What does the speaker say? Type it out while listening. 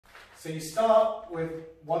So you start with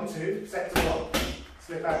 1, 2, set to 1,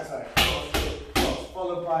 slip outside, cross,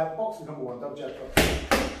 followed by boxing combo 1, double jab cross,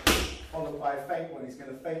 followed by a fake one. He's going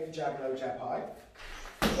to fake the jab low, jab high,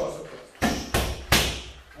 cross across.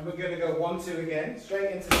 And we're going to go 1, 2 again,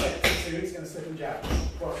 straight into set to 2, he's going to slip and jab,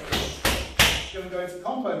 cross across. He's going to go into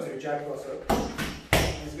combo 2, jab cross up.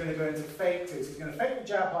 And he's going to go into fake 2, so he's going to fake the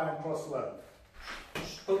jab high and cross low.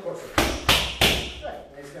 Hook cross up. Okay.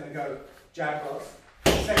 And he's going to go jab cross.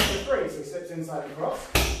 Set to 3, so he slips inside and cross,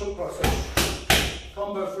 hook cross up.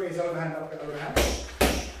 Combo 3 is overhand, up, overhand.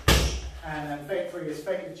 And then fake 3 is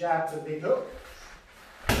fake the jab to big hook,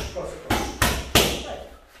 cross across. Okay.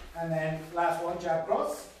 And then last one, jab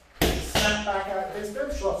cross. Snap back out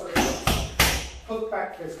distance, cross across. Hook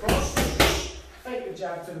back fist cross. Fake the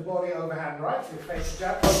jab to the body, overhand right. So fake the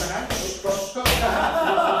jab, overhand, hook cross, hook.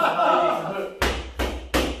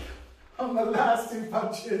 On the last 2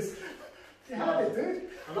 punches. You had it, dude.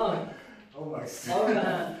 I know. Almost.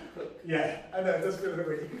 Overhand. Yeah, I know, it does feel a bit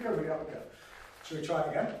weird. You can go with the uppercut. Should we try it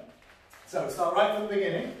again? So start right from the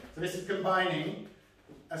beginning. So this is combining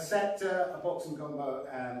a set, a boxing combo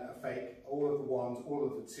and a fake. All of the 1s, all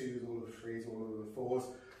of the 2s, all of the 3s, all of the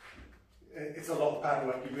 4s. It's a lot of pad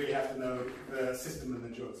work. You really have to know the system and the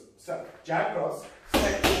drills. So jab cross,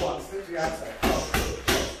 set to 1, slip to the outside, cross,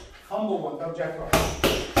 cross. Combo 1, double jab cross.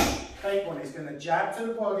 Fake one, he's going to jab to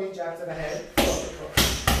the body, jab to the head, cross across.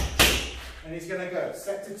 And he's going to go,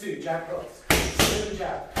 set to 2, jab cross, slip and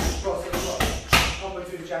jab, cross across. Combo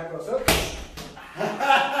 2, jab cross up.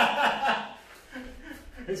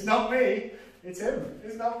 It's not me, it's him,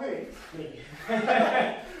 it's not me. Me.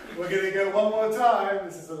 We're going to go one more time,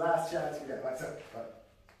 this is the last chance you get. Right, so, right.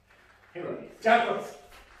 Here we go. Jab cross,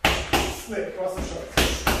 slip, cross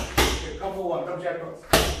across. Good, combo 1, double jab cross.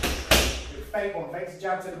 Fake one, fakes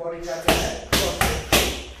jab to the body, jab to the head, cross.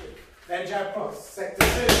 Then jab cross, set to 2,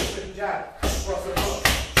 slip and jab, cross across.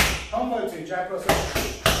 Combo 2, jab cross up.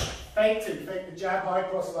 Fake 2, fake the jab high,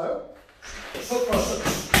 cross low. Hook cross up.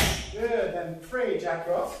 Good, then 3, jab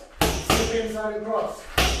cross. Slip inside and cross.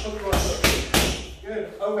 Hook cross up.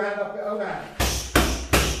 Good, overhand up, overhand.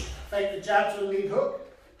 Fake the jab to the lead hook.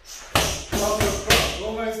 Cross across,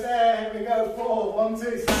 almost there, here we go, 4, 1,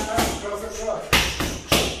 2, snap out, cross across.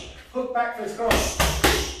 Hook back fist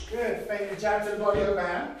cross. Good. Fake the jab to the body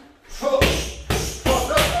overhand. Hook.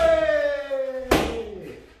 Cross up. Hey!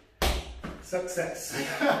 Success.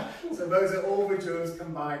 So those are all the drills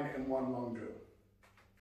combined in one long drill.